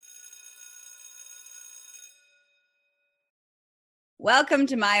Welcome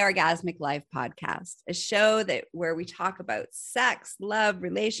to my Orgasmic Life podcast, a show where we talk about sex, love,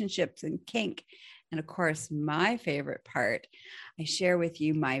 relationships, and kink. And of course, my favorite part, I share with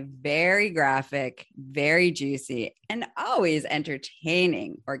you my very graphic, very juicy, and always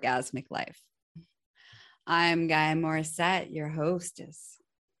entertaining orgasmic life. I'm Gaia Morissette, your hostess,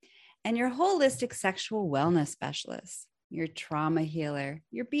 and your holistic sexual wellness specialist, your trauma healer,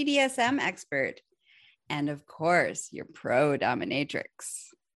 your BDSM expert, and of course, your pro dominatrix.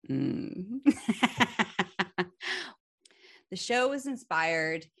 The show is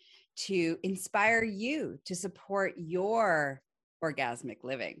inspired to inspire you to support your orgasmic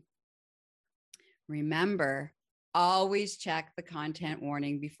living. Remember, always check the content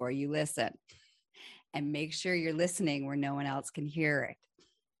warning before you listen, and make sure you're listening where no one else can hear it,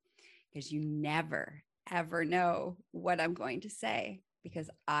 because you never, ever know what I'm going to say, because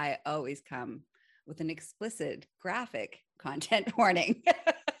I always come with an explicit graphic content warning.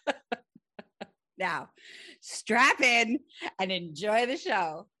 Now, strap in and enjoy the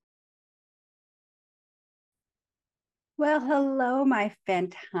show. Well, hello, my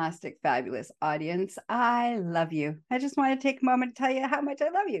fantastic, fabulous audience. I love you. I just want to take a moment to tell you how much I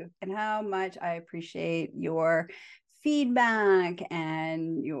love you and how much I appreciate your feedback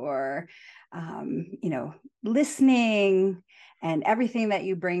and your, listening and everything that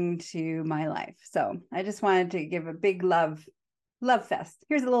you bring to my life. So I just wanted to give a big love fest.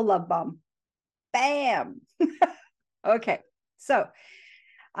 Here's a little love bomb. Bam. Okay. So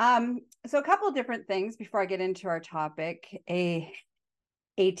a couple of different things before I get into our topic. ATM,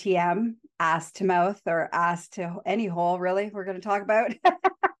 ass to mouth, or ass to any hole, really, we're going to talk about.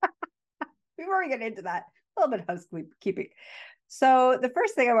 Before we get into that, a little bit of housekeeping. So the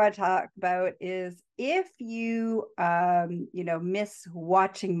first thing I want to talk about is if you, miss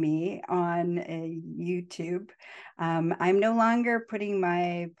watching me on YouTube, I'm no longer putting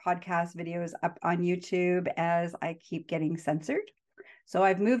my podcast videos up on YouTube as I keep getting censored. So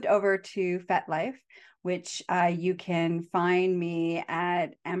I've moved over to FetLife, which you can find me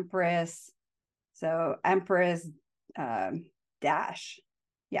at Empress. So Empress Gaia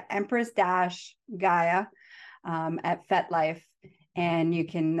at FetLife. And you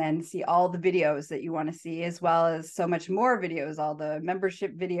can then see all the videos that you want to see, as well as so much more videos, all the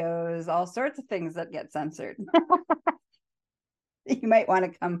membership videos, all sorts of things that get censored. You might want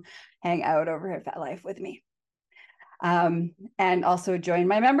to come hang out over at FetLife with me. And also join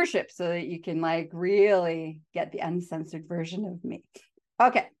my membership so that you can really get the uncensored version of me.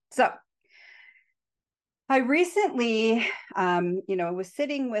 Okay, so I recently, was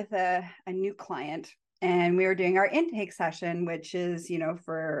sitting with a new client, and we were doing our intake session, which is,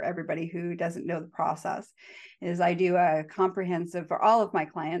 for everybody who doesn't know the process, is I do a comprehensive, for all of my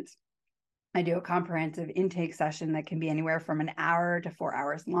clients, I do a comprehensive intake session that can be anywhere from an hour to 4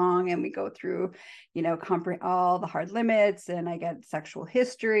 hours long. And we go through, all the hard limits, and I get sexual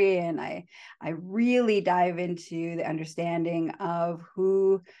history, and I really dive into the understanding of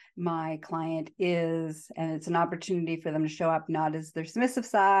who my client is. And it's an opportunity for them to show up not as their submissive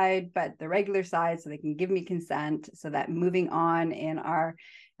side, but the regular side, so they can give me consent, so that moving on in our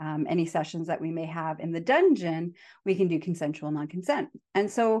any sessions that we may have in the dungeon, we can do consensual non-consent. And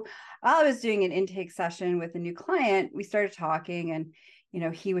so while I was doing an intake session with a new client, we started talking, and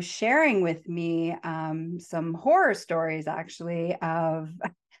he was sharing with me some horror stories, actually, of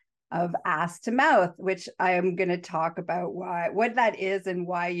ass to mouth, which I am going to talk about what that is and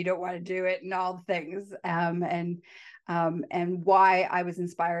why you don't want to do it, and all the things, and why I was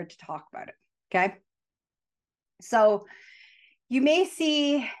inspired to talk about it. Okay, so you may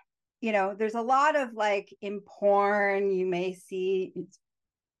see, there's a lot of in porn, you may see,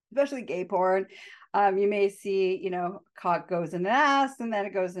 especially gay porn, you may see, cock goes in an ass and then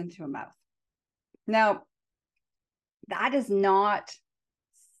it goes into a mouth. Now, that is not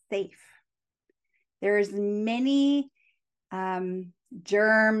safe. There's many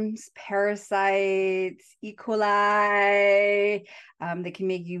germs, parasites, E. coli that can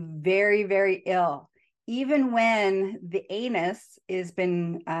make you very, very ill. Even when the anus has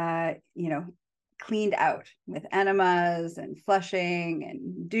been, cleaned out with enemas and flushing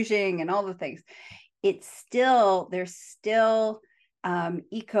and douching and all the things, there's still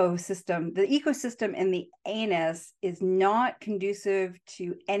ecosystem. The ecosystem in the anus is not conducive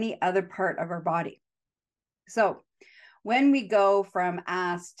to any other part of our body. So when we go from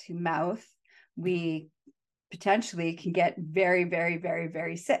ass to mouth, we potentially can get very, very, very,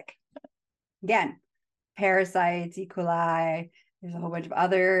 very sick. Again, parasites, E. coli, there's a whole bunch of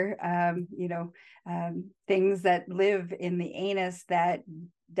other, things that live in the anus that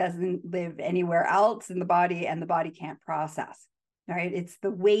doesn't live anywhere else in the body, and the body can't process. All right. It's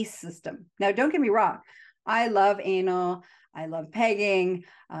the waste system. Now, don't get me wrong. I love anal. I love pegging.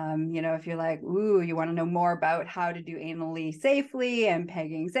 If you're like, ooh, you want to know more about how to do anally safely and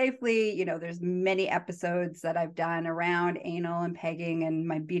pegging safely, there's many episodes that I've done around anal and pegging, and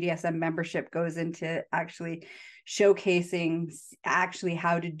my BDSM membership goes into actually showcasing actually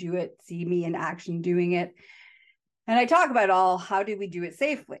how to do it, see me in action doing it. And I talk about how do we do it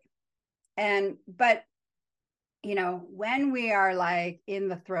safely? But when we are like in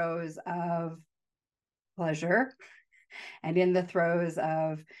the throes of pleasure and in the throes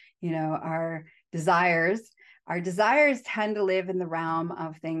of, our desires tend to live in the realm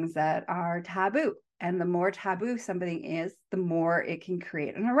of things that are taboo. And the more taboo something is, the more it can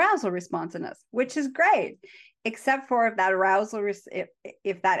create an arousal response in us, which is great, except for if that arousal,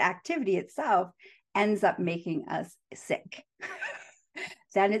 if that activity itself ends up making us sick,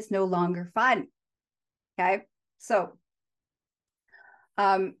 then it's no longer fun. Okay. So,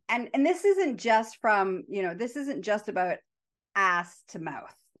 and this isn't just this isn't just about ass to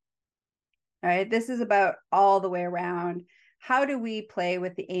mouth. All right. This is about all the way around. How do we play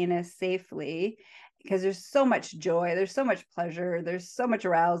with the anus safely? Because there's so much joy, there's so much pleasure, there's so much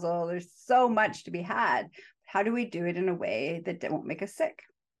arousal, there's so much to be had. How do we do it in a way that won't make us sick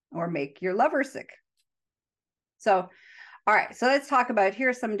or make your lover sick? So, all right, so let's talk about, here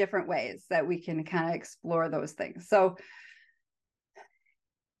are some different ways that we can kind of explore those things. So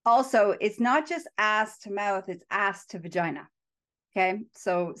also, it's not just ass to mouth, it's ass to vagina. Okay,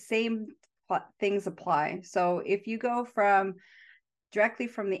 so same things apply. So if you go directly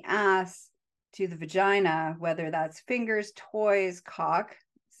from the ass to the vagina, whether that's fingers, toys, cock,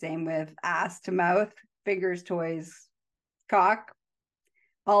 same with ass to mouth, fingers, toys, cock,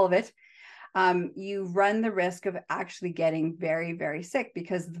 all of it, you run the risk of actually getting very, very sick,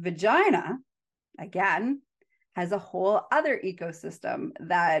 because the vagina, again, has a whole other ecosystem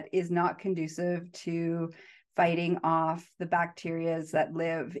that is not conducive to fighting off the bacteria that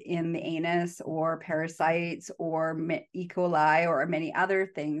live in the anus, or parasites, or E. coli, or many other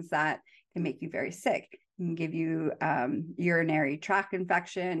things that can make you very sick. It can give you urinary tract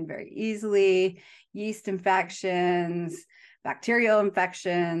infection very easily, yeast infections, bacterial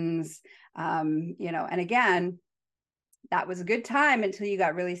infections, and again, that was a good time until you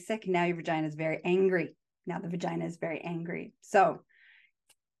got really sick. And now your vagina is very angry. Now the vagina is very angry. So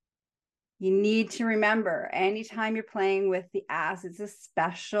you need to remember, anytime you're playing with the ass, it's a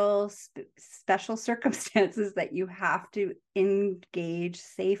special circumstances that you have to engage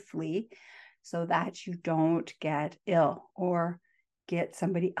safely so that you don't get ill or get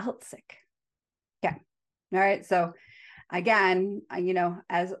somebody else sick. Okay. All right. So again,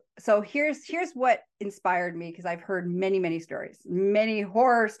 here's what inspired me, because I've heard many stories, many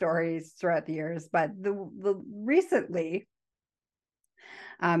horror stories throughout the years, but the recently,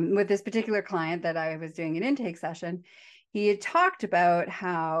 with this particular client that I was doing an intake session, he had talked about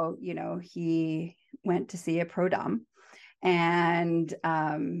how, he went to see a pro dom, and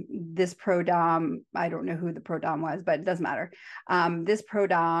this pro dom, I don't know who the pro dom was, but it doesn't matter. This pro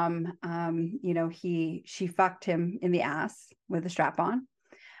dom, she fucked him in the ass with a strap on,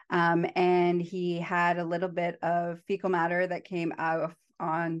 and he had a little bit of fecal matter that came out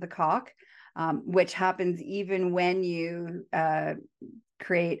on the cock, which happens even when you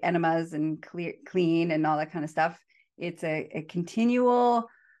create enemas and clean and all that kind of stuff. It's a continual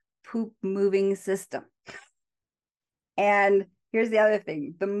poop moving system. And here's the other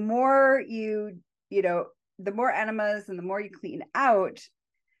thing: the more the more enemas and the more you clean out,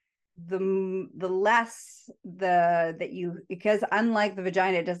 the less because unlike the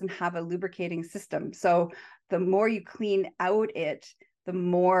vagina, it doesn't have a lubricating system. So the more you clean out it, the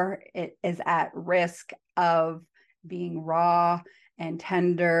more it is at risk of being raw and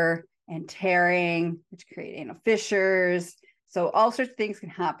tender and tearing, which create anal fissures. So all sorts of things can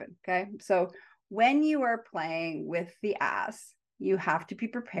happen. Okay. So when you are playing with the ass, you have to be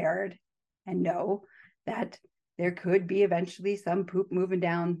prepared and know that there could be eventually some poop moving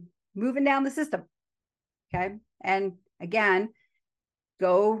down the system. Okay. And again,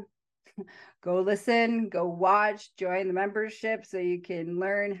 go listen, go watch, join the membership so you can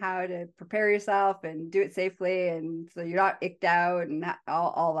learn how to prepare yourself and do it safely, and so you're not icked out and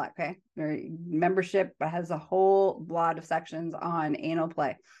all that. Okay. Membership has a whole lot of sections on anal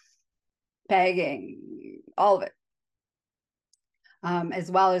play, pegging, all of it.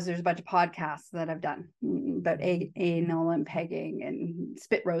 As well as there's a bunch of podcasts that I've done about anal and pegging and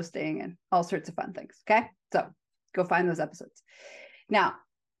spit roasting and all sorts of fun things. Okay. So go find those episodes. Now,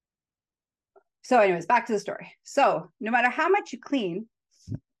 so anyways, back to the story. So no matter how much you clean,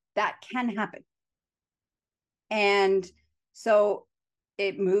 that can happen. And So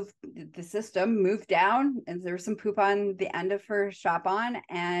the system moved down, and there was some poop on the end of her strap on,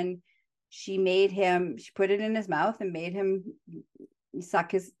 and she put it in his mouth and made him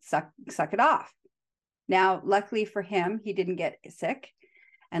suck it off. Now, luckily for him, he didn't get sick.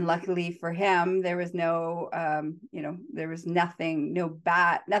 And luckily for him, there was there was nothing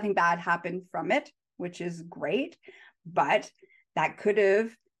bad happened from it, which is great. But that could have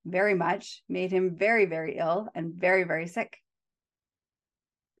very much made him very, very ill and very, very sick.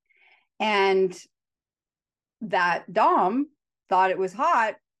 And that Dom thought it was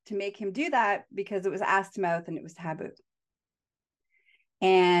hot to make him do that because it was ass to mouth and it was taboo.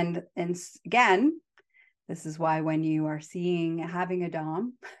 And again, this is why when you are having a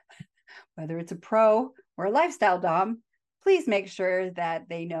Dom, whether it's a pro or a lifestyle Dom, please make sure that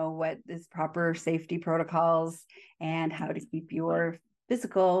they know what is proper safety protocols and how to keep your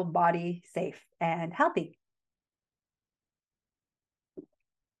physical body safe and healthy.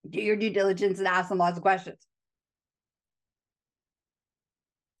 Do your due diligence and ask them lots of questions.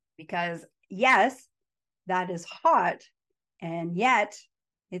 Because yes, that is hot, and yet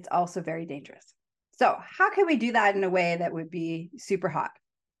it's also very dangerous. So how can we do that in a way that would be super hot,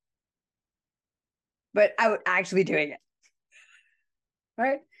 but out actually doing it?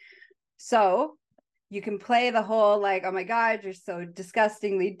 Right? So you can play the whole like, oh my God, you're so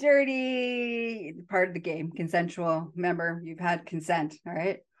disgustingly dirty. Part of the game, consensual. Remember, you've had consent, all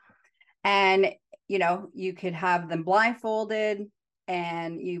right? And you could have them blindfolded,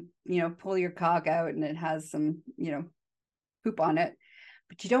 and you pull your cock out and it has some poop on it,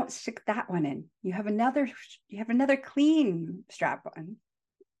 but you don't stick that one in. You have another clean strap on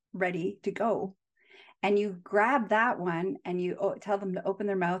ready to go, and you grab that one and you tell them to open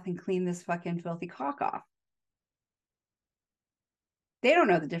their mouth and clean this fucking filthy cock off. They don't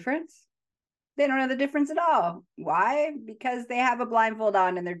know the difference. They don't know the difference at all. Why? Because they have a blindfold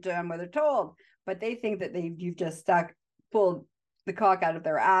on and they're doing what they're told. But they think that you've just pulled the cock out of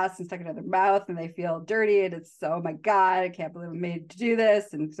their ass and stuck it in their mouth, and they feel dirty. And it's, oh my God, I can't believe I'm made to do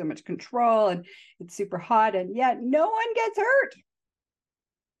this, and so much control, and it's super hot, and yet no one gets hurt.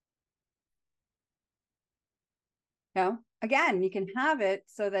 Again, you can have it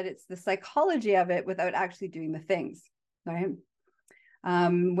so that it's the psychology of it without actually doing the things, right?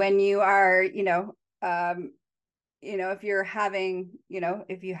 When you are, if you're having,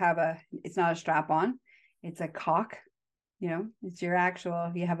 if you have it's not a strap on, it's a cock, it's your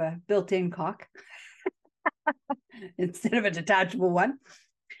actual, you have a built-in cock instead of a detachable one.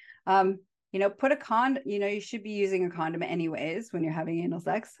 Put a condom, you should be using a condom anyways when you're having anal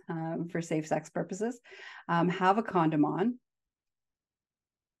sex, for safe sex purposes. Have a condom on.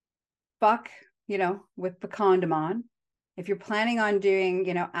 Fuck, with the condom on. If you're planning on doing,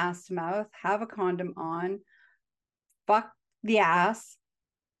 ass to mouth, have a condom on. Fuck the ass,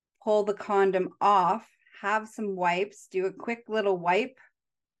 pull the condom off, have some wipes, do a quick little wipe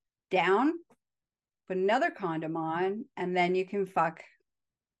down, put another condom on, and then you can fuck,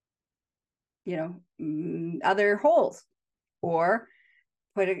 other holes, or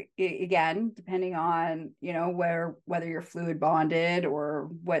put it again, depending on, whether you're fluid bonded or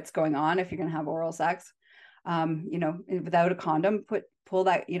what's going on. If you're going to have oral sex, without a condom, pull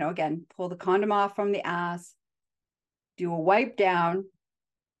that, again, pull the condom off from the ass, do a wipe down,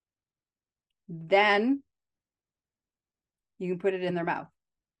 then you can put it in their mouth.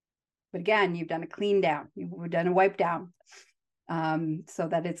 But again, you've done a clean down, you've done a wipe down, so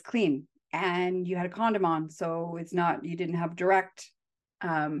that it's clean, and you had a condom on, so it's not, you didn't have direct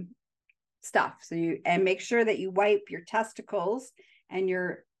stuff. So and make sure that you wipe your testicles and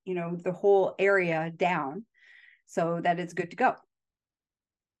your, the whole area down so that it's good to go.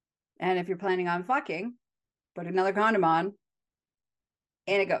 And if you're planning on fucking, put another condom on,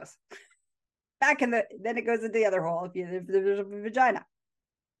 and it goes back then it goes into the other hole if there's a vagina.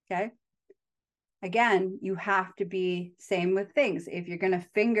 Okay. Again, you have to be same with things. If you're going to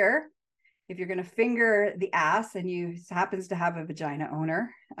finger the ass, and you happens to have a vagina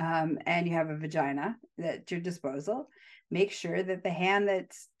owner, and you have a vagina at your disposal, make sure that the hand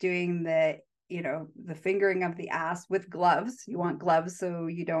that's doing the fingering of the ass with gloves, you want gloves so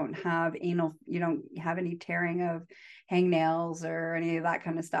you don't have any tearing of hangnails or any of that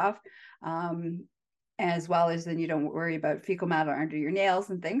kind of stuff, as well as then you don't worry about fecal matter under your nails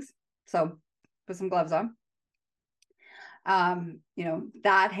and things. So put some gloves on.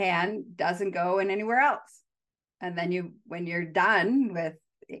 That hand doesn't go in anywhere else. And then when you're done with,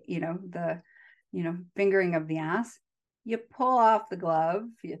 the, fingering of the ass, you pull off the glove,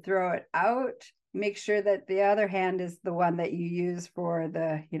 you throw it out, make sure that the other hand is the one that you use for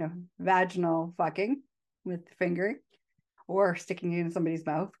the, vaginal fucking with fingering, or sticking it in somebody's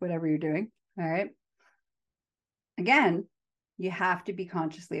mouth, whatever you're doing. All right. Again, you have to be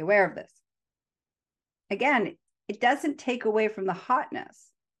consciously aware of this. Again, it doesn't take away from the hotness.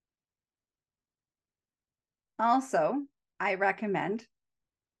 Also, I recommend,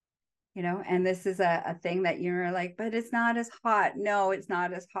 and this is a thing that you're like, but it's not as hot. No, it's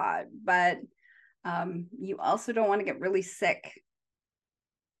not as hot. But you also don't want to get really sick.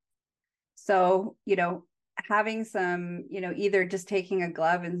 So, having some, either just taking a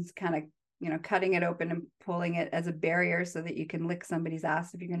glove and kind of, cutting it open and pulling it as a barrier so that you can lick somebody's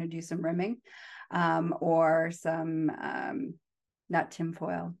ass if you're going to do some rimming, or some not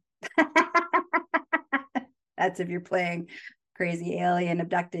tinfoil. That's if you're playing crazy alien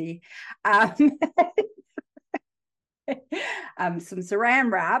abductee. Some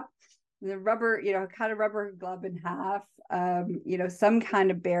saran wrap, the rubber, cut a rubber glove in half, some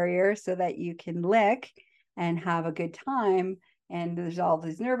kind of barrier so that you can lick and have a good time. And there's all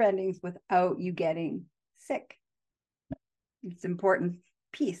these nerve endings without you getting sick. It's important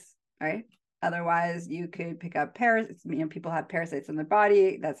piece, right? Otherwise, you could pick up parasites. People have parasites in their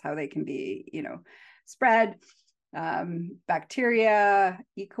body. That's how they can be, spread. Bacteria,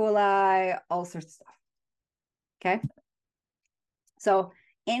 E. coli, all sorts of stuff. Okay. So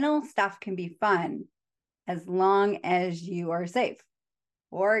anal stuff can be fun as long as you are safe,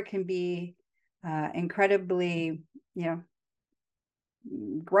 or it can be incredibly,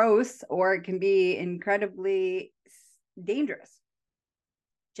 gross, or it can be incredibly dangerous.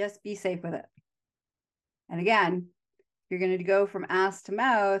 Just be safe with it. And again, if you're going to go from ass to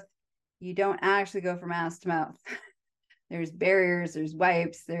mouth, you don't actually go from ass to mouth. There's barriers, there's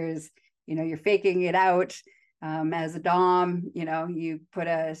wipes, there's, you're faking it out. As a dom, you put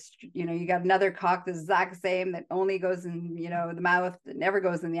you got another cock that's the exact same that only goes in, the mouth, that never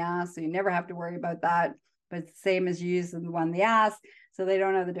goes in the ass. So you never have to worry about that. But it's the same as you use the one in the ass. So they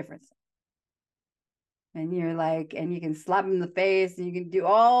don't know the difference. And you're like, and you can slap them in the face and you can do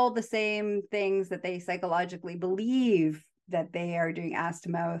all the same things that they psychologically believe that they are doing ass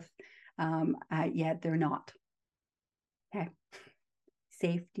to mouth. Yet they're not. Okay.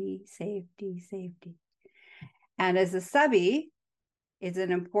 Safety, safety, safety. And as a subby, it's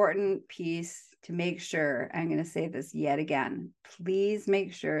an important piece to make sure, I'm going to say this yet again, please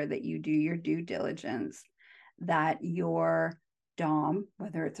make sure that you do your due diligence, that your dom,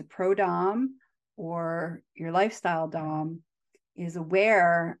 whether it's a pro dom or your lifestyle dom, is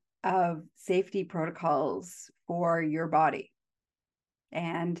aware of safety protocols for your body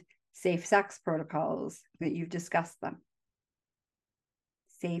and safe sex protocols, that you've discussed them.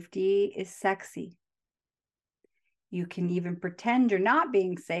 Safety is sexy. You can even pretend you're not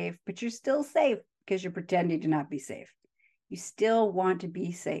being safe, but you're still safe because you're pretending to not be safe. You still want to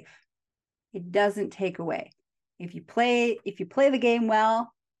be safe. It doesn't take away. If you play the game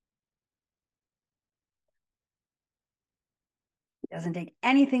well, it doesn't take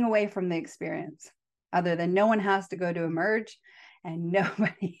anything away from the experience, other than no one has to go to emerge and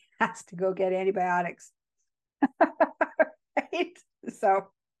nobody has to go get antibiotics. Right? So,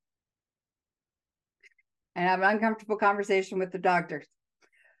 and have an uncomfortable conversation with the doctors.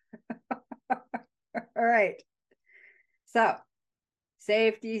 All right. So,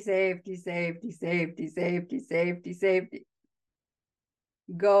 safety, safety, safety, safety, safety, safety, safety.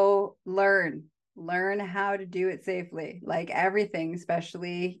 Go learn how to do it safely. Like everything,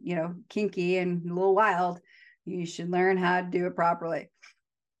 especially, kinky and a little wild, you should learn how to do it properly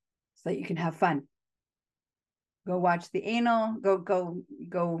so that you can have fun. Go watch the anal, go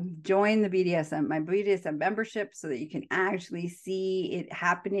join the BDSM, my BDSM membership, so that you can actually see it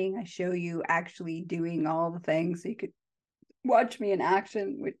happening. I show you actually doing all the things, so you could watch me in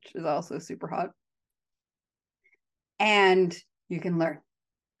action, which is also super hot. And you can learn.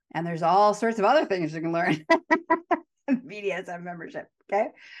 And there's all sorts of other things you can learn. BDSM membership. Okay.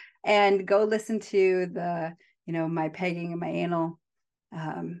 And go listen to the, my pegging and my anal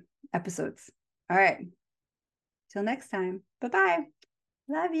episodes. All right. Till next time. Bye-bye.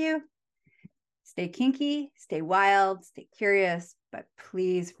 Love you. Stay kinky, stay wild, stay curious, but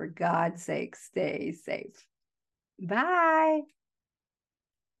please, for God's sake, stay safe. Bye.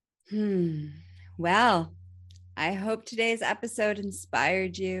 Well, I hope today's episode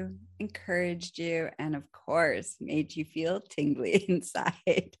inspired you, encouraged you, and of course, made you feel tingly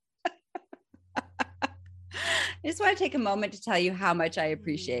inside. I just want to take a moment to tell you how much I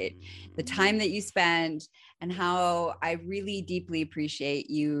appreciate the time that you spend and how I really deeply appreciate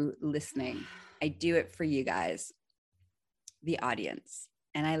you listening. I do it for you guys, the audience,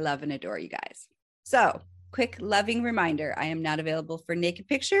 and I love and adore you guys. So quick, loving reminder. I am not available for naked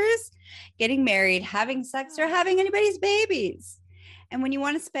pictures, getting married, having sex, or having anybody's babies. And when you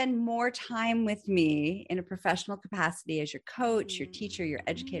want to spend more time with me in a professional capacity as your coach, your teacher, your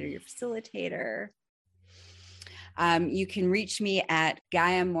educator, your facilitator, you can reach me at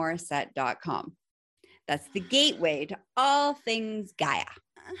GaiaMorissette.com. That's the gateway to all things Gaia.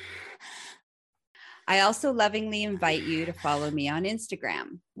 I also lovingly invite you to follow me on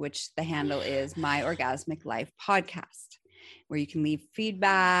Instagram, which the handle is My Orgasmic Life Podcast, where you can leave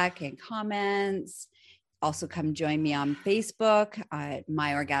feedback and comments. Also come join me on Facebook at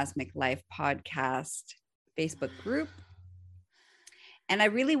My Orgasmic Life Podcast Facebook group. And I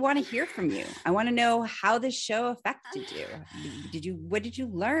really want to hear from you. I want to know how this show affected you. What did you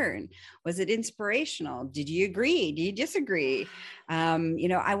learn? Was it inspirational? Did you agree? Do you disagree? I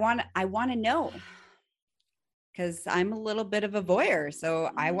want to know, because I'm a little bit of a voyeur.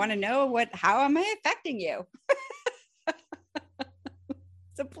 So I want to know how am I affecting you?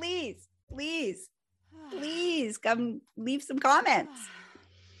 So please come leave some comments.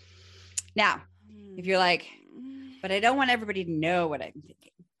 Now, if you're like, but I don't want everybody to know what I'm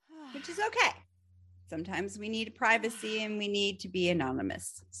thinking, which is okay. Sometimes we need privacy and we need to be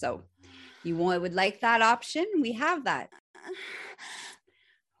anonymous. So you would like that option? We have that.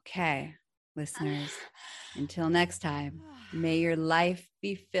 Okay, listeners, until next time, may your life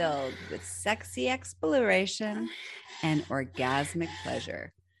be filled with sexy exploration and orgasmic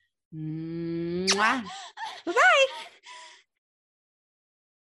pleasure. Mwah. Bye-bye.